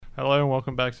Hello and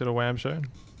welcome back to the WAM Show.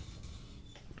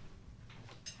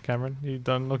 Cameron, you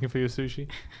done looking for your sushi?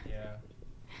 Yeah.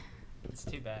 It's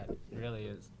too bad. It really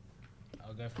is.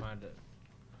 I'll go find it.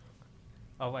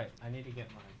 Oh, wait. I need to get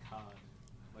my card.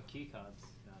 My cue cards.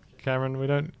 No, I'm joking. Cameron, we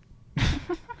don't...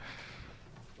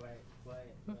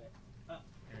 Wait. Oh,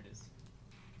 there it is.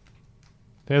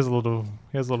 Here's a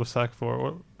little sack for it.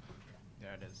 What?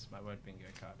 There it is. My word bingo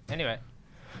card. Anyway.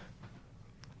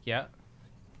 Yeah.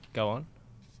 Go on.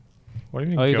 What do you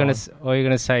mean? All you're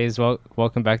gonna say is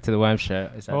welcome back to the WAM Show.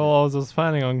 Is that Well, I was just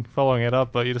planning on following it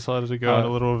up, but you decided to go on a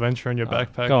little adventure in your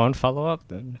backpack. Go on, follow up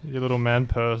then. Your little man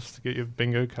purse to get your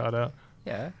bingo card out.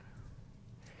 Yeah.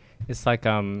 It's like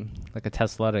a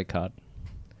Tesla card.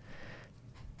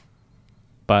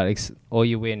 But all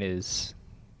you win is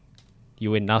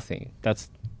you win nothing. If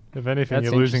anything, that's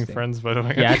you're losing interesting. friends by doing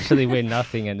it. You actually win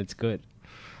nothing, and it's good.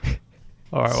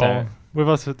 All right. So- Well, with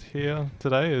us here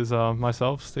today is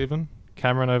myself, Stephen,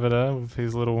 Cameron over there with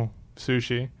his little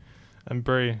sushi, and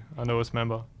Bree, our newest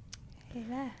member. Hey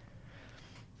there.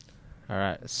 All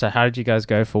right. So how did you guys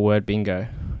go for word bingo?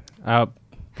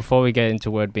 Before we get into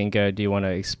word bingo, do you want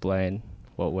to explain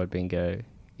what word bingo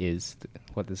is?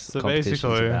 What this So competition is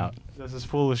basically, about? there's this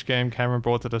foolish game Cameron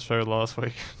brought to the show last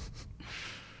week,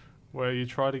 where you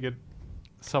try to get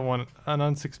an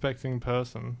unsuspecting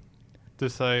person, to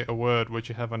say a word which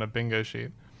you have on a bingo sheet.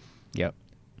 Yep.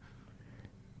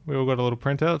 We all got a little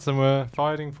printouts, and we're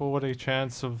fighting for what a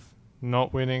chance of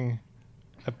not winning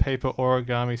a paper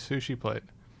origami sushi plate.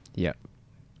 Yep.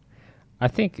 I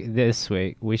think this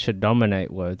week we should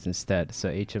nominate words instead. So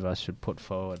each of us should put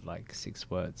forward like 6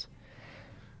 words.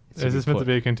 Is this meant to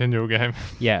be a continual game?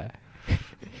 Yeah.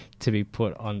 To be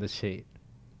put on the sheet.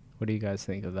 What do you guys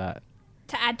think of that?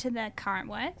 To add to the current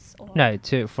words? Or No,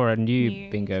 for a new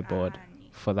bingo board new.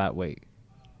 for that week.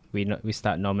 We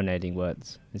start nominating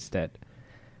words instead.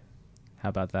 How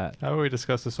about that? How about we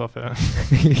discuss this off air?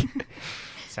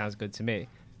 Sounds good to me.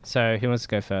 So who wants to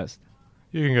go first?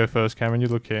 You can go first, Cameron. You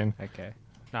look keen. Okay.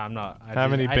 No, I'm not. How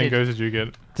many bingos did you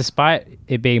get? Despite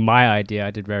it being my idea,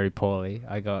 I did very poorly.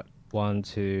 I got 1,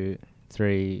 2,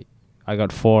 3. I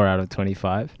got 4 out of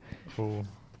 25. Cool.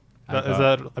 Is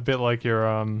that a bit like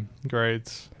your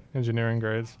grades, engineering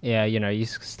grades? Yeah, you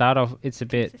start off. It's a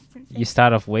bit. Consistency. You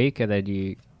start off weak, and then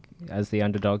you, as the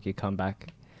underdog, you come back.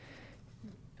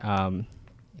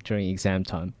 During exam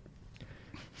time.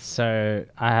 So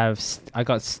I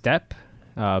got step.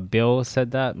 Bill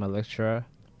said that, my lecturer.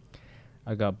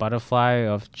 I got butterfly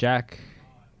of Jack,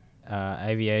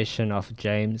 aviation of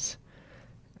James,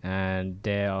 and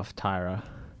dare of Tyra.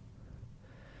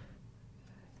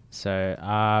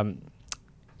 So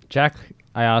Jack,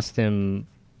 I asked him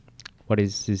what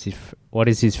is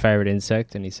his favorite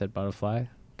insect, and he said butterfly.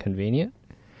 Convenient.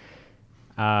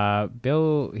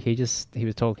 Bill, he was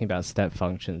talking about step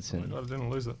functions I didn't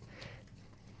lose it.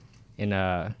 in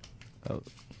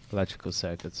electrical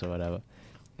circuits or whatever.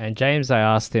 And James, I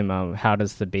asked him, how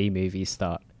does the B movie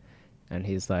start? And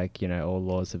he's like, all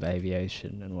laws of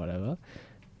aviation and whatever.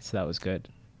 So that was good.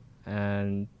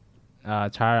 And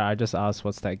Tyra, I just asked,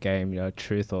 what's that game?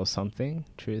 Truth or something?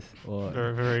 Truth or...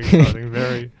 Very, very exciting.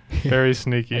 Very, very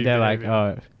sneaky. And they're like,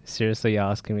 behavior. oh, seriously, you're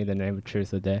asking me the name of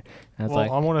truth or dare? And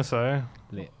Well, I want to say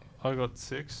Li- I got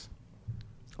 6.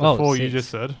 Oh, Before you 6. just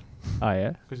said, Oh,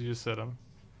 yeah? because you just said them.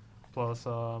 Plus,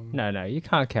 No, you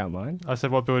can't count mine. I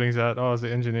said what building's that? Oh, it's the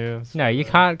engineers. No, you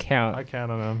can't count. I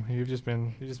count on them. You've just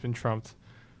been trumped.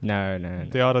 No.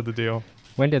 The art of the deal.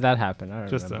 When did that happen? I don't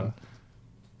Just remember. then.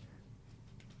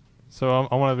 So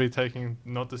I want to be taking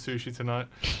not the sushi tonight.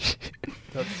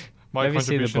 That's my Let me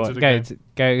see the contribution to board. the Go, game.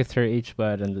 go through each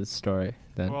word in the story.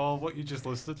 Then Well, what you just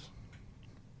listed,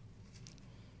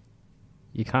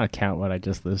 you can't count what I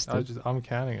just listed. I'm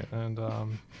counting it, and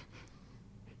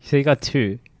So you got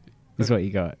 2. Is what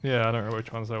you got. yeah, I don't know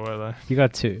which ones they were though. You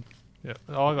got 2. Yeah,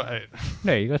 oh, I got 8,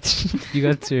 No, you got you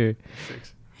got 2.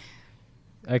 6.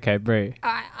 Okay, Brie.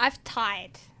 Alright, I've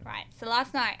tied. Right. So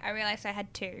last night I realised I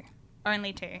had 2.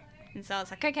 Only 2. And so I was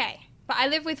like, okay. But I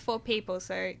live with 4 people,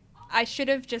 so I should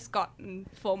have just gotten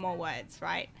 4 more words,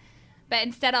 right? But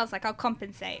instead I was like, I'll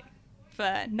compensate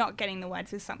for not getting the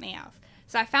words with something else.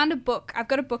 So I found a book. I've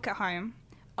got a book at home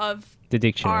of The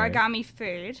dictionary. origami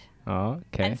food. Oh,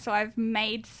 okay. And so I've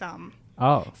made some.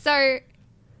 Oh. So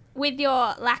with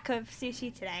your lack of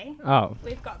sushi today, Oh.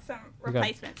 we've got some We got-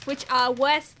 replacements, which are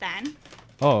worse than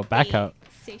Oh, back the up.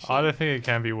 sushi. I don't think it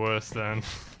can be worse than.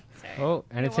 So Oh,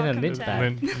 and you're it's in a welcome lint to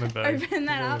bag. In the bag. Open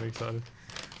that I'm up. really excited.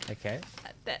 Okay.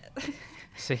 the-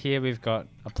 So here we've got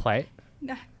a plate.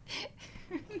 no.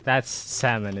 That's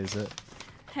salmon, is it?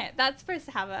 That's supposed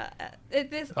to have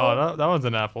this. Oh, that one's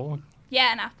an apple.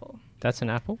 Yeah, an apple. That's an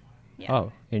apple? Yeah.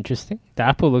 Oh, interesting. The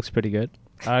apple looks pretty good.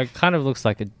 It kind of looks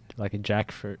like a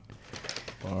jackfruit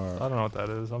I or don't know what that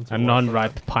is. I'm too a old for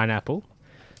non-ripe that. pineapple.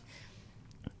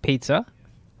 Pizza.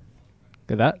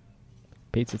 Look at that.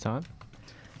 Pizza time.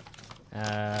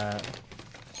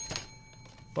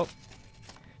 Oh,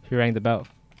 who rang the bell?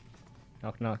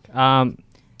 Knock knock.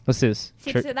 What's this?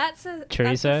 See, so that's a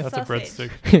chorizo? That's That's a sausage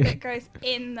breadstick. that goes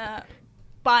in the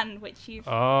bun, which you've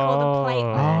Oh, called a plate.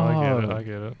 with. I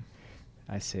get it.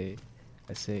 I see.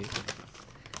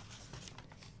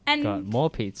 And Got more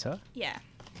pizza. yeah.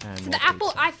 And So more the apple,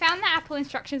 pizza. I found the apple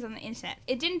instructions on the internet.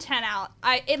 It didn't turn out.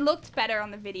 It looked better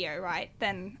on the video, right?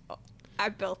 Than I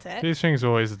built it. These things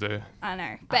always do. I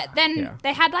know. But then yeah.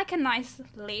 they had like a nice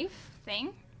leaf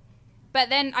thing. But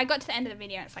then I got to the end of the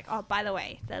video and it's like, oh, by the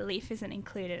way, the leaf isn't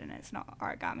included and it's not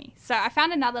origami. So I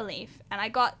found another leaf and I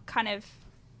got kind of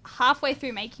halfway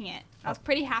through making it. I was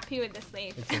pretty happy with this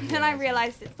leaf. It's a And then I realism.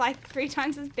 realized it's like 3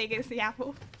 times as big as the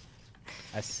apple.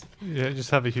 Yeah, just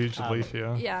have a huge leaf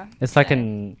here. Yeah. It's like so,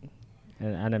 an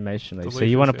animation leaf. The So leaf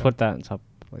you want is, to yeah. put that on top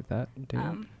like that? Do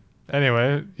you?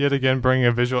 Anyway, yet again, bringing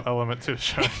a visual element to the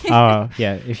show. Oh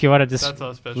yeah. If you want to just, That's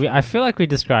our special. I feel like we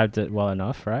described it well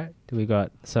enough, right? We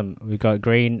got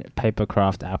green paper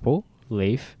craft apple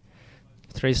leaf,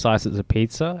 3 slices of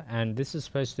pizza, and this is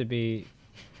supposed to be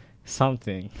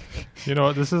something. You know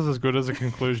what? This is as good as a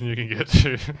conclusion you can get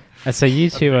to. And so you a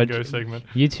two are bingo segment.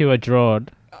 drawn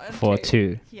for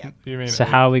 2. Yeah. You mean? So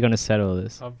how are we going to settle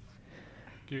this?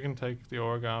 You can take the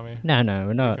origami. No,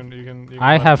 we're not. You can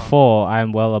I have fun. 4.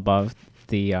 I'm well above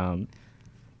the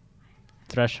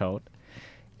threshold.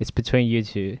 It's between you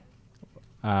two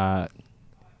to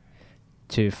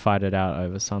fight it out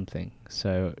over something.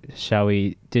 So shall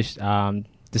we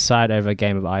decide over a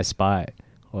game of I Spy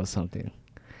or something?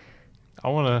 I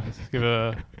want to give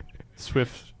a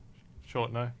swift,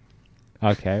 short no.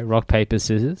 Okay, rock, paper,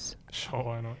 scissors. Sure,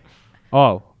 why not?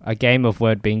 Oh, a game of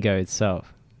word bingo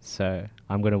itself. So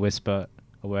I'm going to whisper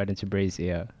a word into Bree's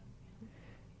ear.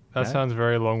 That No? sounds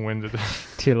very long-winded.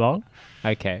 Too long?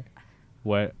 Okay.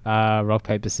 Rock,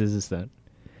 paper, scissors then.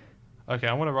 Okay,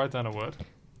 I'm going to write down a word.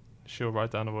 She'll write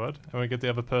down a word, and we get the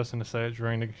other person to say it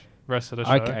during the rest of the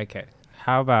show. Okay.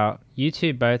 How about you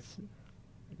two both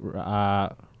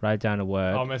write down a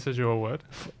word? I'll message you a word.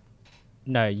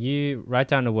 No, you write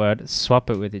down a word, swap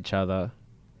it with each other,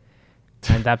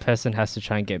 and that person has to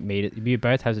try and get me to... You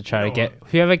both have to try You to know get...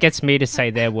 what? Whoever gets me to say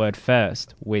their word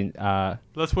first win...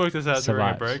 Let's work this out during a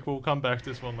survives. break. We'll come back to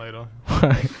this one later.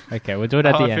 Okay, we'll do it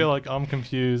at the I end. feel like I'm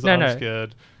confused. No, I'm no.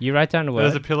 scared. You write down a word.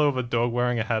 There's a pillow of a dog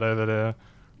wearing a hat over there.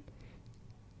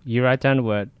 You write down a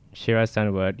word. She writes down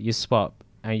a word. You swap,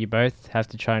 and you both have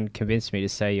to try and convince me to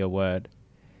say your word.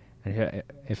 And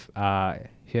if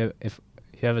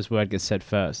whoever's word gets said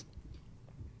first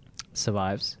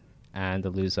survives, and the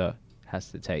loser has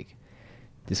to take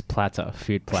this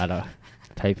food platter,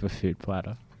 paper food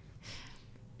platter.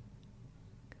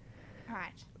 All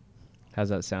right. How's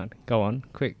that sound? Go on,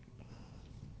 quick.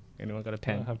 Anyone got a I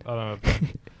pen? don't have a pen.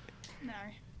 No.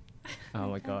 Oh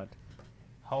my god.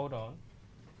 Hold on.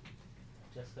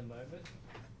 Just a moment.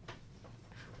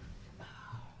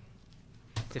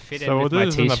 To fit in So we'll with do my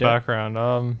this in the t-shirt.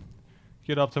 background.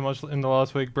 Get up to much in the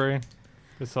last week, Bree?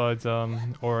 Besides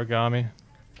origami.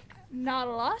 Not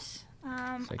a lot. So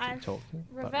keep I've talking.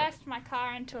 but- reversed my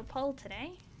car into a pole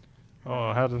today.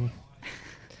 Oh, how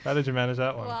did you manage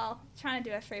that one? Well, trying to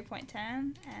do a 3-point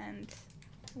turn and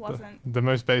wasn't. The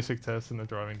most basic test in the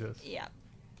driving test. Yeah.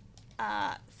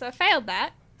 So I failed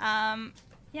that.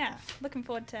 Yeah, looking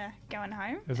forward to going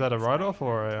home. Is that a and write-off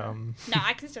or starting a No,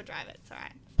 I can still drive it. It's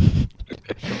alright.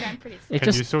 I'm going pretty slow. It Can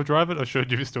just- you still drive it, or should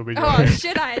you still be Oh, driving?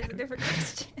 should I? Is a different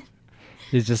question.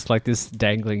 It's just like this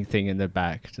dangling thing in the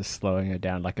back, just slowing her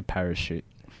down like a parachute.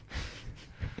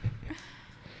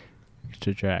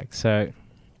 To drag. So,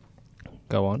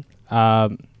 go on. How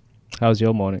was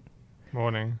your morning?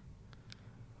 Morning.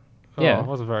 Oh, Yeah. it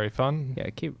wasn't very fun. Yeah,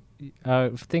 keep.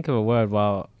 Think of a word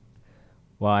while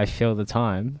I fill the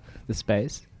time, the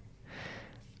space.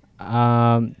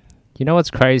 You know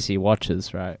what's crazy?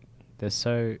 Watches, right? They're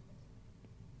so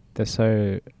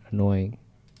annoying.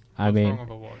 What's wrong with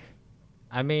a watch?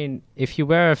 I mean, if you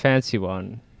wear a fancy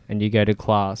one and you go to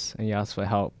class and you ask for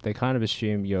help, they kind of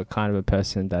assume you're kind of a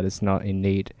person that is not in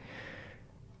need.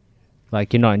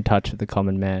 Like, you're not in touch with the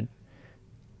common man.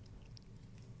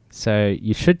 So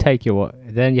you should take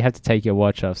then you have to take your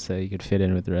watch off so you could fit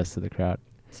in with the rest of the crowd.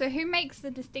 So who makes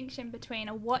the distinction between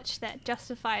a watch that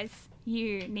justifies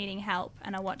you needing help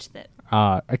and a watch that...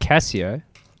 A Casio,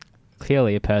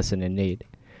 clearly a person in need.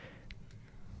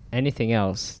 Anything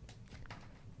else,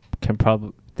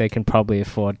 they can probably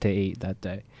afford to eat that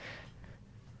day.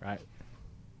 Right.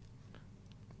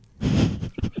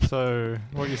 So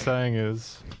what you're saying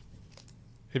is,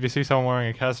 if you see someone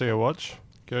wearing a Casio watch,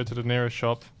 go to the nearest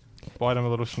shop, buy them a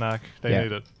little snack. They Yeah.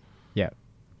 need it. Yeah.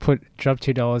 Drop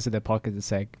 $2 in their pocket and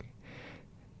say,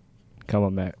 "Come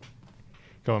on, mate."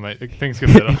 Go on, mate. Things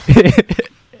get better.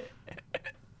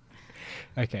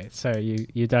 Okay, so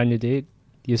you done your deed?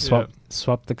 You swap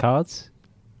the cards?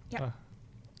 Yep.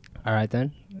 All right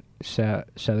then. Shall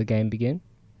the game begin?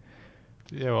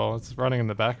 Yeah, well, it's running in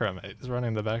the background, mate. It's running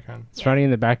in the background. It's running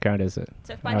in the background, is it?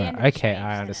 So if by the end of the okay, show you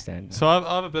I said understand. So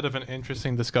I have a bit of an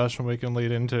interesting discussion we can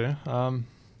lead into.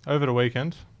 Over the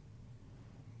weekend,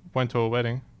 went to a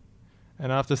wedding,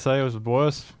 and I have to say it was the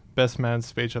worst best man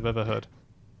speech I've ever heard.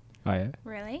 Oh yeah.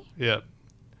 Really? Yeah.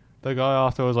 The guy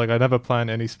after was like, I never plan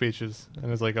any speeches.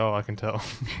 And it's like, oh, I can tell.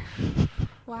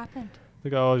 What happened?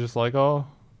 The guy was just like, oh,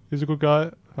 he's a good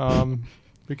guy.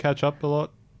 We catch up a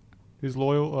lot. He's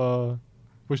loyal.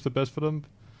 Wish the best for them.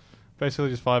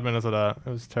 Basically just 5 minutes of that. It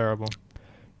was terrible.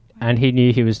 And he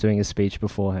knew he was doing a speech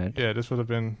beforehand. Yeah, this would have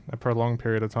been a prolonged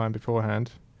period of time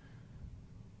beforehand.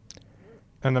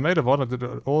 And the maid of honor did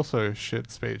also shit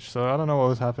speech. So I don't know what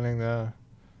was happening there.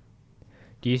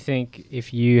 Do you think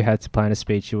if you had to plan a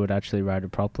speech, you would actually write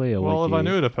it properly, or Well, would if you I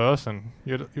knew the person,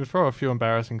 you'd throw a few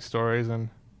embarrassing stories and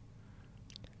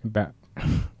What the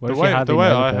if you way hardly I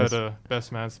know the heard person? a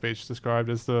best man speech described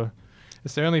as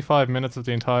it's the only 5 minutes of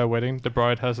the entire wedding the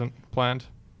bride hasn't planned.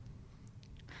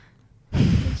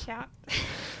 Good shout.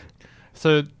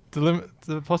 So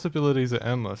the possibilities are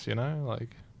endless, you know.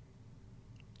 Like,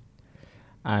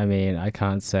 I mean, I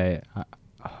can't say. I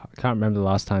can't remember the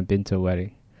last time I've been to a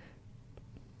wedding.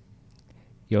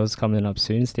 Yours coming up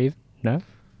soon, Steve? No?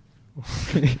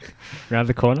 Around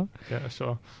the corner? yeah,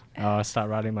 sure. I'll start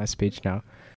writing my speech now.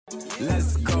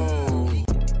 Let's go.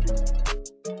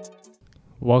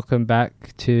 Welcome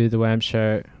back to the WAM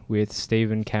Show with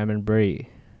Stephen, Cam, and Bree.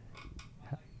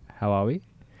 How are we?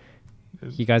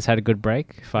 You guys had a good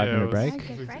break? 5-minute break?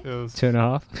 Okay, break. It was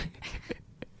 2.5?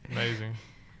 amazing.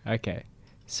 Okay.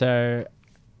 So,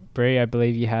 Bree, I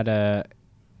believe you had a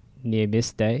near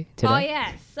miss day today. Oh,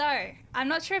 yeah. So, I'm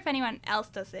not sure if anyone else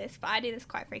does this, but I do this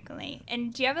quite frequently.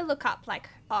 And do you ever look up, like,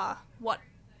 what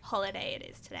holiday it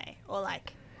is today? Or,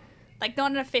 like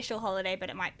not an official holiday, but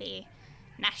it might be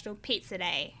National Pizza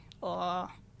Day or...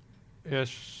 Yeah,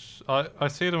 I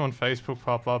see them on Facebook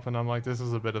pop up, and I'm like, this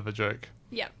is a bit of a joke.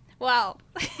 Yep. Well,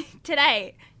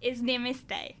 today is Near Miss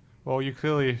Day. Well, you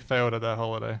clearly failed at that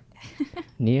holiday.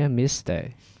 Near miss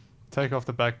day. Take off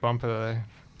the back bumper today.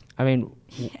 I mean,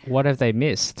 what have they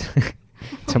missed?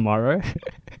 Tomorrow?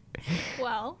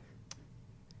 Well,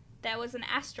 there was an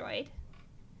asteroid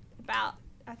about,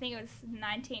 I think it was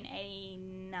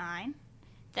 1989,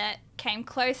 that came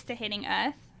close to hitting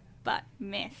Earth, but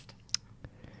missed.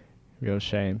 Real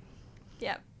shame.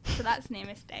 Yep. So that's Near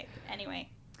Miss Day. Anyway.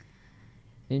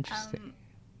 Interesting.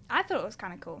 I thought it was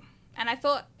kind of cool. And I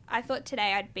thought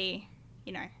today I'd be,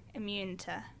 immune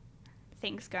to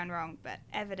things going wrong, but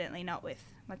evidently not with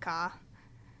my car.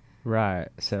 Right.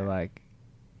 So, like,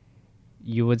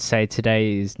 you would say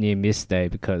today is near miss day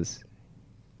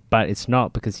but it's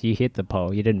not because you hit the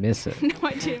pole. You didn't miss it. No,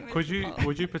 I didn't miss the pole.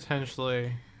 Would you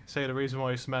potentially say the reason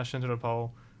why you smashed into the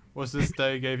pole was this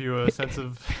day gave you a sense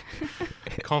of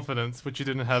confidence which you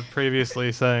didn't have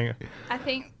previously, saying, I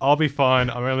think... I'll be fine,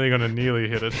 I'm only going to nearly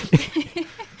hit it.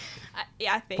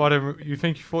 I think... But you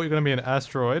thought you were going to be an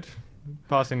asteroid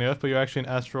passing the Earth, but you're actually an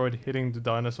asteroid hitting the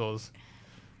dinosaurs.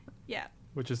 Yeah.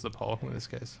 Which is the pole in this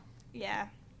case. Yeah.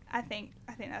 I think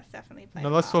that's definitely playing.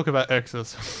 Now let's well. talk about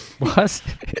X's. What?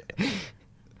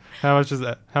 How much is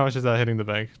that hitting the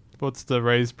bank? What's the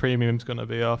raised premiums going to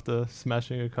be after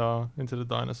smashing a car into the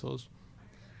dinosaurs?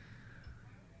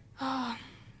 Oh,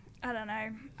 I don't know.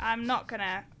 I'm not Don't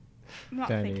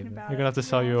thinking even. about You're it. going to have to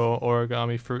sell your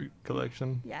origami fruit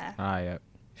collection. Yeah. Yeah.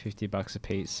 $50 a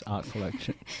piece, art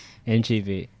collection.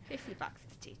 NGV. $50 is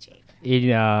too cheap.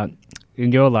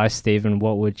 In your life, Stephen,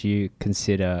 what would you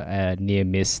consider a near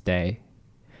miss day?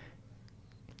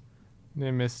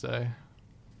 Near miss day.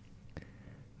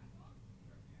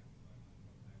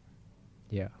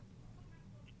 Yeah.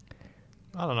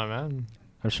 I don't know, man.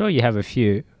 I'm sure you have a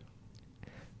few.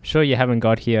 I'm sure you haven't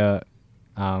got here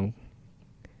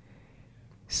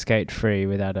skate free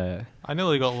without a... I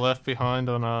nearly got left behind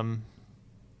on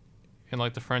in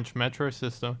like the French metro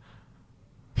system.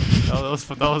 that was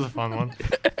a fun one.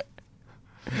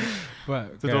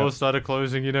 What? The doors started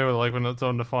closing, like when it's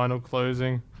on the final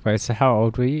closing. Wait, so how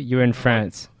old were you? You were in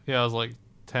France. Yeah, I was like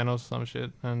 10 or some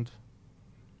shit, and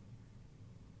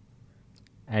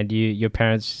And your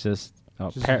parents just Oh,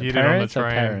 Just yeet it on the parents or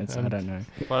train, parents? I and don't know.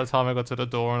 By the time I got to the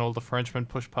door and all the Frenchmen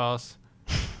pushed past,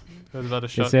 it was about to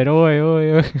They shut. said, oi,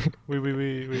 oi, oi.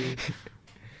 We.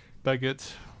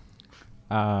 Baguette.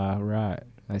 Ah, right.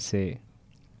 I see.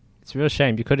 It's a real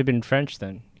shame. You could have been French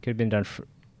then. You could have been done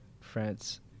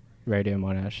France Radio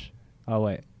Monash. Oh,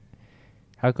 wait.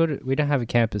 How could we don't have a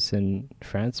campus in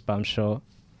France, but I'm sure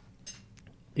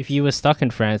if you were stuck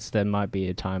in France, there might be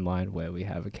a timeline where we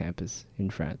have a campus in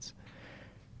France.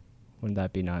 Wouldn't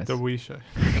that be nice? The Wii Show.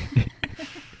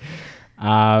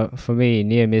 For me,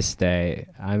 near miss day.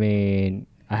 I mean,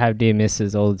 I have near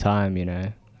misses all the time, you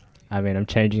know. I mean, I'm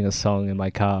changing a song in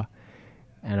my car,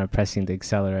 and I'm pressing the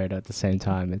accelerator at the same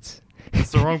time. It's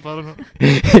the wrong button.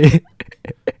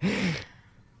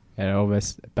 And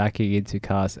almost backing into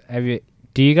cars.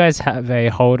 Do you guys have a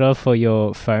holder for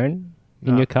your phone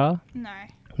in your car? No.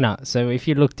 No. So if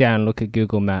you look down, look at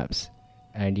Google Maps,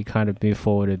 and you kind of move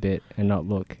forward a bit and not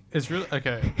look. It's really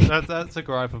okay. That's a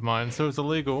gripe of mine. So it's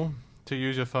illegal to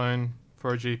use your phone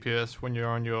for a GPS when you're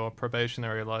on your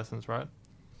probationary license, right?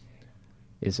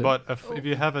 Is it? But if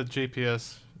you have a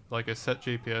GPS, like a set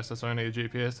GPS, that's only a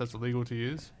GPS, that's illegal to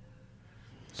use.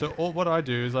 So what I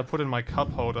do is I put in my cup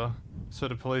holder so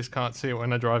the police can't see it when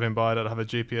they're driving by that I have a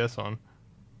GPS on.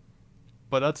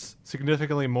 But that's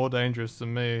significantly more dangerous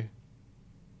than me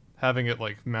having it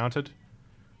like mounted,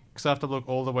 because I have to look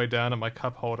all the way down at my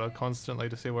cup holder constantly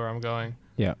to see where I'm going.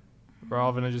 Yeah.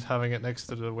 Rather than just having it next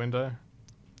to the window.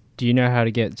 Do you know how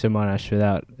to get to Monash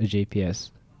without a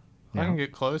GPS? I No. can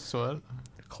get close to it.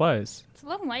 Close. It's a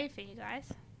long way for you guys.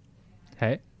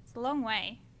 Hey. It's a long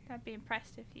way. I'd be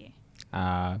impressed if you.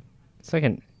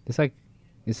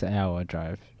 It's an hour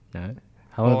drive. No.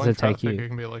 How long Well, does in it take traffic, you? It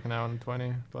can be like an hour and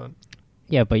 20, but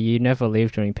Yeah, but you never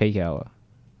leave during peak hour,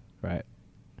 right?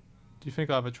 do you think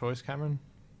I have a choice, Cameron?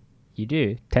 You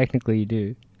do. Technically, you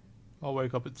do. I'll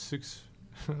wake up at 6,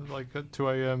 like at 2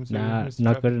 a.m. to Nah, miss the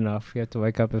not traffic. good enough. You have to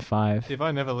wake up at 5. If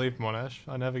I never leave Monash,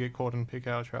 I never get caught in peak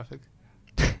hour traffic.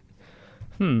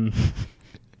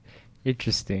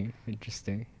 Interesting.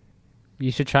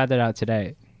 You should try that out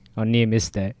today on near miss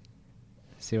day.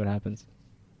 See what happens.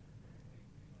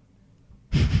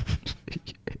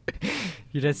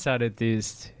 You just sound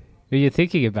enthused. Well, you're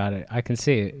thinking about it. I can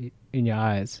see it in your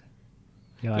eyes.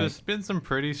 You're like, There's been some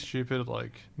pretty stupid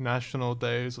like national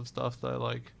days of stuff though,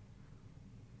 like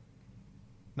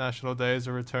national days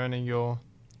of returning your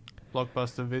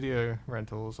Blockbuster video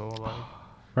rentals or like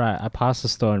right, I passed a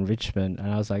store in Richmond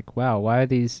and I was like, wow, why are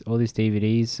all these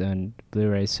DVDs and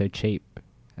Blu-rays so cheap?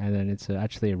 And then it's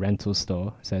actually a rental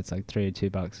store, so it's like $3 or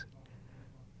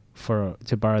 $2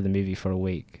 to borrow the movie for a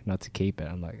week, not to keep it.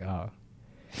 I'm like, oh,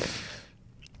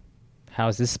 how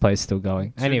is this place still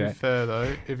going? To Anyway, be fair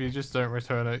though, if you just don't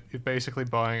return it, you're basically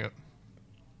buying it.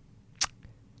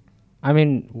 I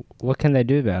mean, what can they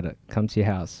do about it? Come to your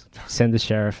house, send the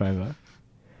sheriff over.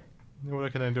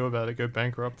 What can they do about it? Go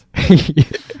bankrupt?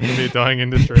 It'll be a dying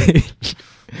industry.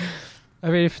 I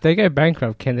mean, if they go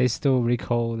bankrupt, can they still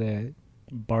recall their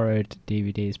borrowed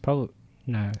DVDs? Probably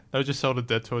no. They'll just sell the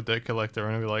debt to a debt collector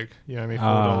and it'll be like, you owe me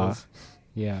 $4.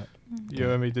 Yeah.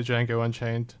 You owe me Django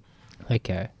Unchained.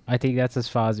 Okay. I think that's as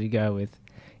far as we go with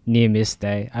near miss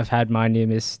day. I've had my near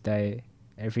miss day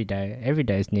every day. Every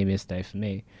day is near miss day for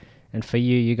me. And for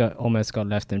you, you almost got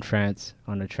left in France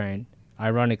on a train.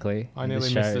 Ironically, I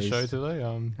nearly missed the show today.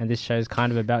 And this show is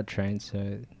kind of about trains,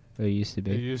 so it used to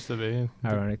be. It used to be.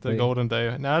 Ironically. The golden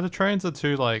day. Now the trains are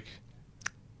too like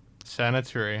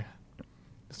sanitary.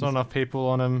 There's not enough people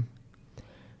on them.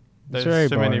 It's There's very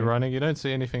too many boring. running. You don't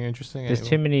see anything interesting There's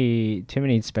anymore. too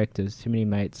many inspectors, too many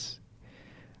mates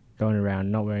going around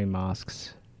not wearing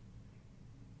masks.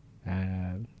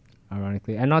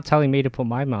 Ironically, and not telling me to put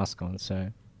my mask on. So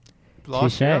Last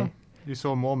touche. year, you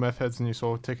saw more meth heads than you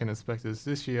saw ticket inspectors.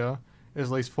 This year, there's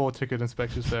at least 4 ticket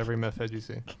inspectors for every meth head you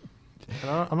see. And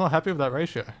I'm not happy with that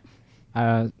ratio.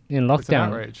 in It's an lockdown,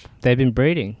 outrage. they've been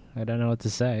breeding. I don't know what to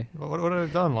say. What have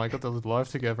they done? Like, got their life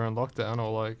together in lockdown,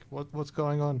 or like, what's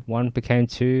going on? 1 became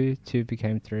 2, 2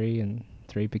 became 3, and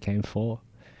 3 became 4.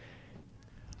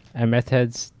 And meth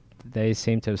heads, they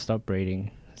seem to have stopped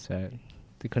breeding, so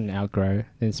they couldn't outgrow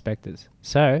the inspectors.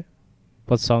 So,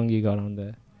 what song you got on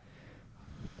there?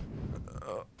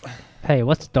 Hey,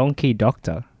 what's Donkey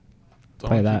Doctor?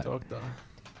 Play that. Doctor.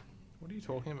 What are you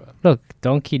talking about? Look,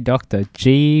 Donkey Doctor,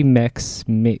 G-Mex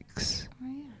Mix. Oh,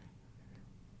 yeah.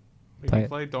 We Play can it.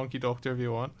 play Donkey Doctor if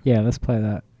you want. Yeah, let's play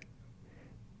that.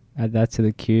 Add that to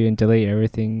the queue and delete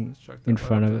everything Let's check that in right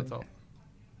front up of to it. the top.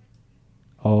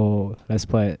 Oh, let's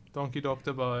play it. Donkey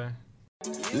Doctor by...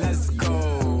 Let's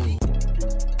go.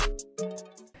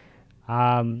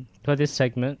 For this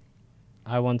segment,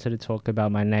 I wanted to talk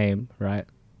about my name, right?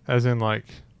 As in, like,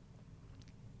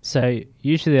 So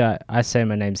usually I say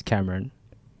my name's Cameron,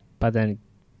 but then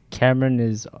Cameron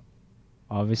is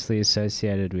obviously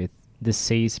associated with the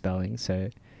C spelling, so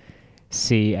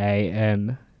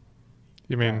CAM.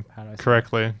 you mean How do I say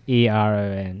correctly.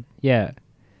 ERON. Yeah.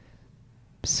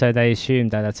 So they assume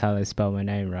that that's how they spell my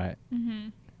name, right? Mm-hmm.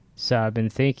 So I've been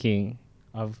thinking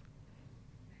of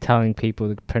telling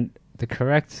people the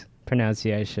correct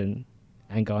pronunciation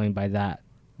and going by that.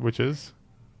 Which is?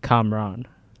 Kamran.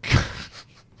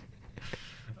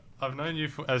 I've known you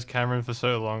as Cameron for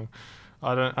so long.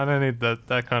 I don't need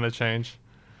that kind of change.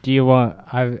 Do you want...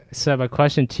 So my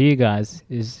question to you guys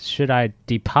is, should I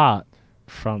depart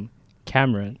from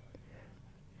Cameron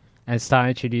and start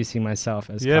introducing myself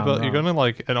as Yeah, Kamran? but you're gonna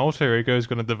like an alter ego is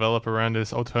gonna develop around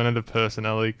this alternative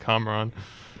personality, Kamran.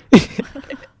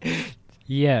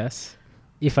 Yes.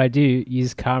 If I do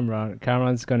use Kamran,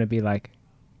 Kamran's going to be like,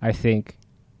 I think,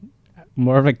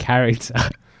 more of a character.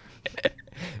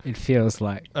 It feels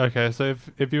like. Okay, so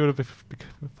if you would have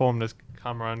formed this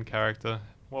Kamran character,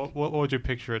 what would you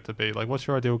picture it to be? Like, what's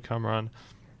your ideal Kamran?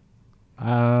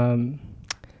 I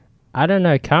don't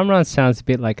know. Kamran sounds a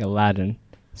bit like Aladdin.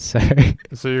 So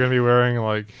So you're gonna be wearing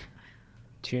like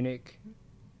tunic,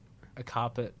 a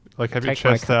carpet. have your Take my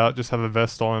chest out, just have a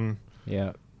vest on,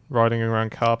 Yeah. riding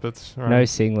around carpets. Right? No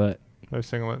singlet. No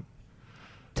singlet.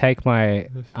 Take my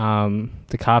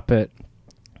the carpet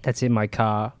that's in my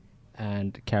car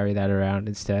and carry that around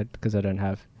instead, because I don't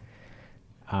have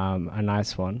a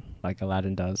nice one like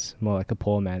Aladdin does. More like a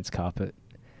poor man's carpet.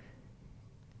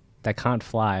 That can't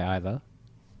fly either.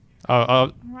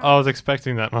 I was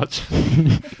expecting that much.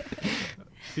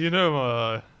 You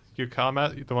know, your car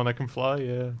mat, the one that can fly.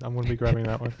 Yeah, I'm gonna be grabbing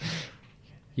that one.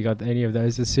 You got any of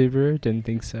those at Subaru? Didn't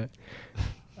think so.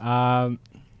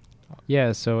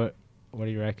 Yeah, so what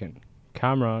do you reckon?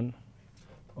 Kamran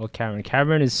or Cameron?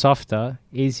 Cameron is softer,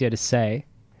 easier to say,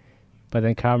 but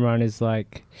then Kamran is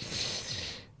like,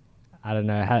 I don't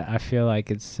know, I feel like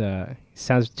it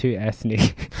sounds too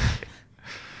ethnic.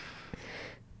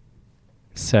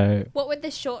 So, What would the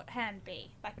shorthand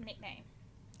be? Like a nickname?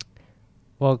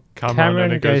 well, Kamran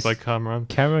only goes by Kamran.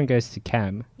 Cameron goes to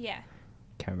Cam. Yeah.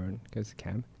 Cameron goes to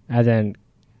Cam. And then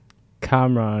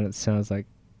Kamran, it sounds like,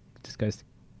 just goes to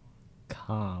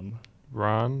calm.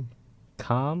 Ran.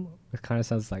 Calm? It kind of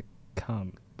sounds like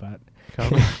calm, but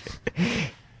Kamran.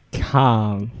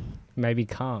 calm. Maybe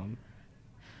calm.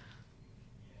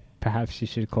 Perhaps you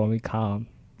should call me calm.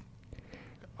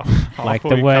 I'll Like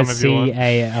call the you word Cam if you want.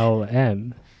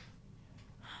 CALM.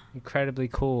 Incredibly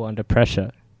cool under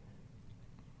pressure.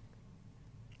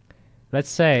 Let's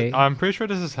say... I'm pretty sure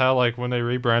this is how, like, when they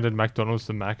rebranded McDonald's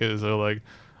to Macca's, they're like,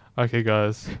 okay,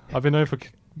 guys, I've been known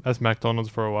as McDonald's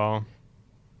for a while,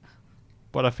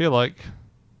 but I feel like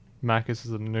Macca's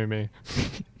is the new me.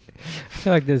 I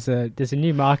feel like there's a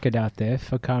new market out there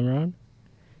for Kamran.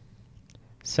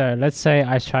 So let's say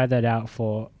I try that out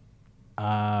for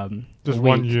Just a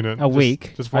one week. unit. A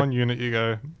week. Just one unit, you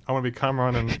go, I want to be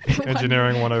Kamran in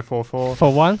Engineering 1044.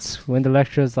 For once, when the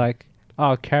lecturer's like,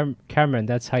 oh, Cameron,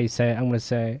 that's how you say it, I'm going to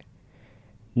say,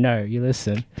 no, you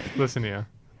listen. Listen here.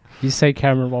 You say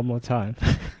Cameron one more time.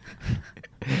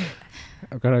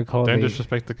 I'm going to call Don't the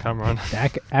disrespect the Kamran.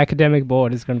 academic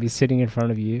board is going to be sitting in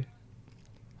front of you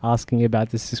asking you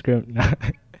about this discrimination.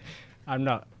 No, I'm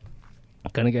not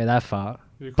going to go that far.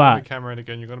 If you call me But Kamran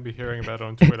again, you're going to be hearing about it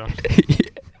on Twitter.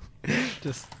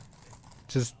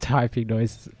 just typing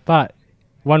noises. But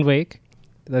 1 week,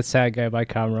 let's say I go by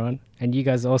Kamran, and you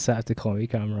guys also have to call me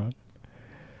Kamran.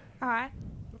 All right.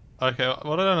 Okay,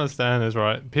 what I don't understand is,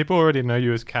 right, people already know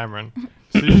you as Cameron,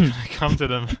 so you're going to come to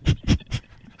them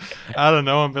out of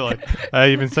nowhere and be like,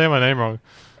 hey, you've been saying my name wrong.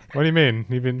 What do you mean?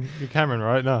 You're Cameron,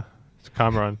 right? No, it's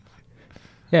Kamran.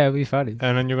 Yeah, it'd be funny.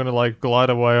 And then you're going to, like, glide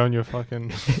away on your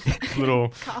fucking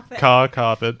little Carpet. car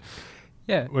carpet,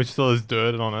 Yeah, which still has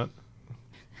dirt on it.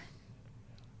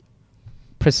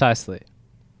 precisely.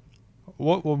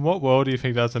 What world do you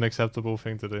think that's an acceptable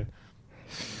thing to do?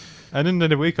 And then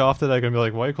the week after, they're going to be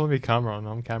like, why are you calling me Kamran?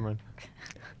 I'm Cameron.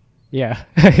 Yeah.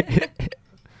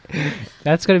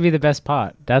 That's going to be the best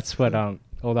part. That's what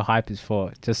all the hype is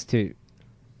for, just to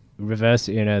reverse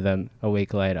them a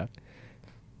week later.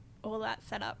 All that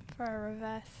set up for a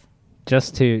reverse.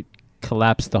 Just to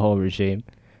collapse the whole regime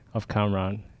of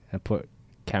Kamran and put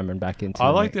Cameron back into I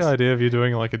the like mix. the idea of you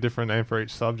doing, like, a different name for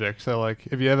each subject. So, like,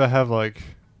 if you ever have, like,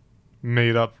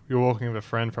 meet up, you're walking with a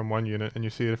friend from one unit and you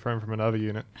see a friend from another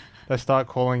unit, they start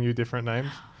calling you different names.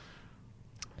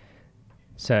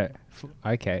 So,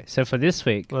 okay. So for this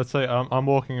week, Let's say I'm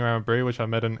walking around Bree, which I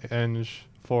met in Eng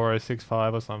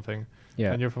 4065 or something,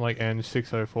 Yeah. and you're from like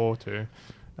N604 too,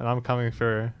 and I'm coming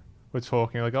through. We're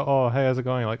talking like, oh, hey, how's it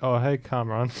going? Like, oh, hey,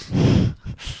 Kamran.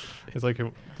 It's like,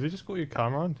 did he just call you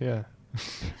Kamran? Yeah.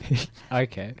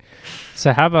 Okay.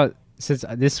 So how about, since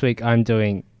this week I'm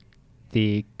doing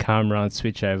the Kamran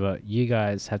switchover, you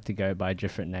guys have to go by a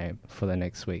different name for the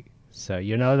next week. So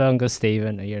you're no longer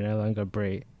Stephen, and you're no longer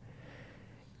Bree.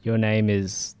 Your name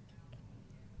is,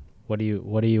 what do you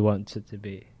want it to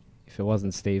be if it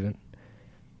wasn't Stephen?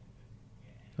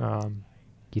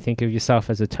 You think of yourself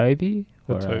as a Toby?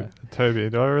 Or Toby.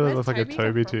 Do I really Where's look like a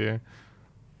Toby Toby come to you?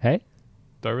 Hey?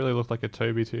 Do I really look like a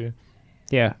Toby to you?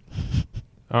 Yeah.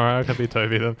 Alright, I can be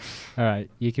Toby then. Alright,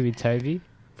 you can be Toby.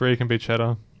 Bree can be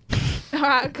Cheddar.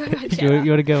 Alright, I'll go by You cheddar. want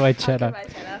to go by I'll Cheddar? go by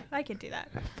cheddar. I can do that.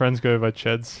 Friends go by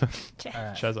Cheds.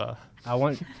 Alright. Chezza. I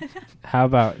want. How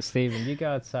about Stephen? You go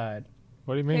outside.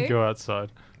 What do you mean Who? go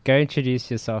outside? Go introduce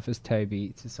yourself as Toby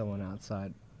to someone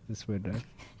outside this window.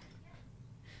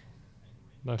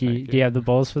 No, Do thank you have the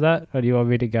balls for that, or do you want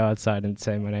me to go outside and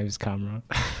say my name is Kamran?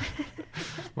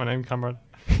 My name Kamran.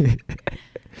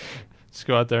 Just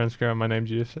go out there and scream out my name,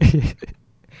 Juice.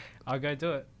 I'll go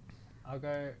do it. I'll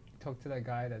go talk to that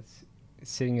guy that's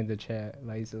sitting in the chair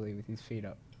lazily with his feet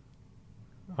up.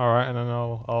 Alright, and then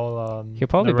I'll He'll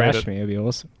probably narrate bash it. me. It'll be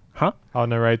awesome. Huh? I'll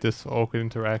narrate this awkward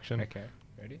interaction. Okay.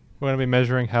 Ready? We're going to be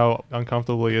measuring how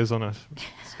uncomfortable he is on a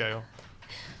scale.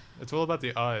 It's all about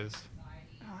the eyes.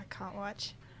 Oh, I can't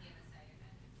watch.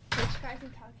 Which guy's in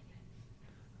target?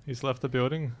 He's left the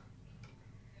building.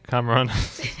 Kamran.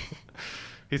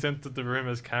 He's entered the room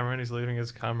as Cameron. He's leaving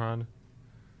as Kamran.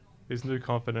 His new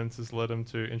confidence has led him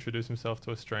to introduce himself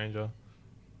to a stranger.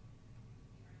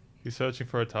 He's searching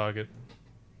for a target.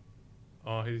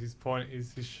 Oh, he's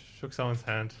shook someone's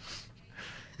hand.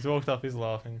 He's walked up. He's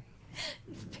laughing.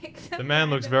 The man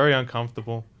looks very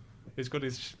uncomfortable. He's got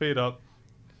his feet up.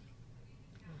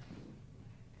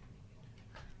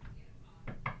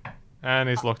 And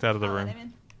he's locked out of the I'll let room. him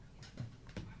in.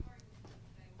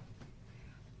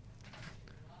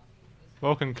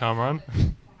 Welcome, Kamran.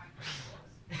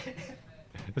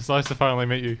 It's nice to finally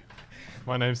meet you.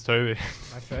 My name's Toby.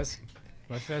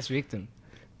 My first victim.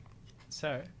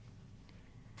 So,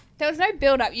 There was no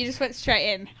build up. You just went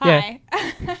straight in. Yeah.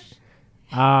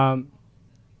 Hi.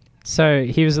 so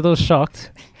he was a little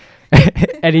shocked,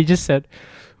 and he just said,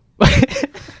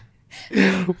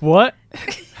 "What?"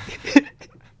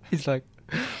 He's like,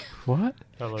 "What?"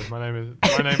 Hello, my name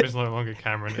is no longer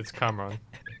Cameron. It's Kamran.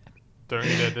 Don't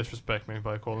you dare disrespect me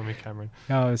by calling me Cameron.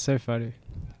 Oh, it's so funny.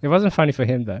 It wasn't funny for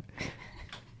him though.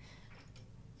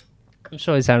 I'm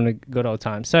sure he's having a good old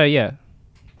time. So yeah,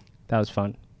 that was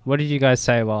fun. What did you guys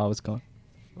say while I was gone?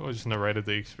 I just narrated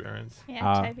the experience.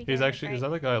 Yeah, Toby He's gave it actually great. is that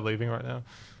the guy leaving right now?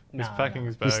 He's Nah, packing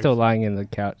his bags. He's still lying in the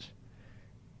couch.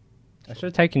 I should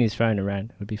have taken his phone and ran.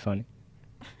 It would be funny.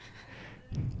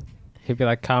 He'd be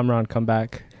like, "Kamran, come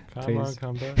back, Kamran, please,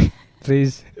 come back.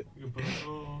 please." You put it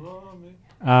all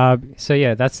on me. So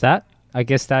yeah, that's that. I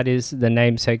guess that is the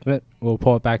name segment. We'll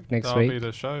report back next That'll be week.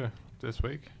 the show this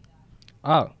week.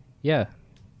 Oh, yeah.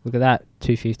 Look at that.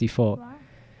 2:54. Wow.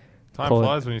 Time Call it.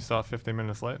 flies when you start 15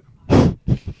 minutes late.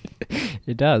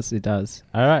 It does. It does.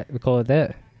 All right. We'll call it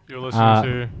there. You're listening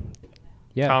to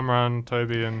Yeah. Kamran,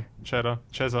 Toby, and Chezza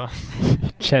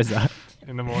Cheza.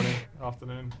 in the morning,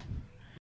 afternoon.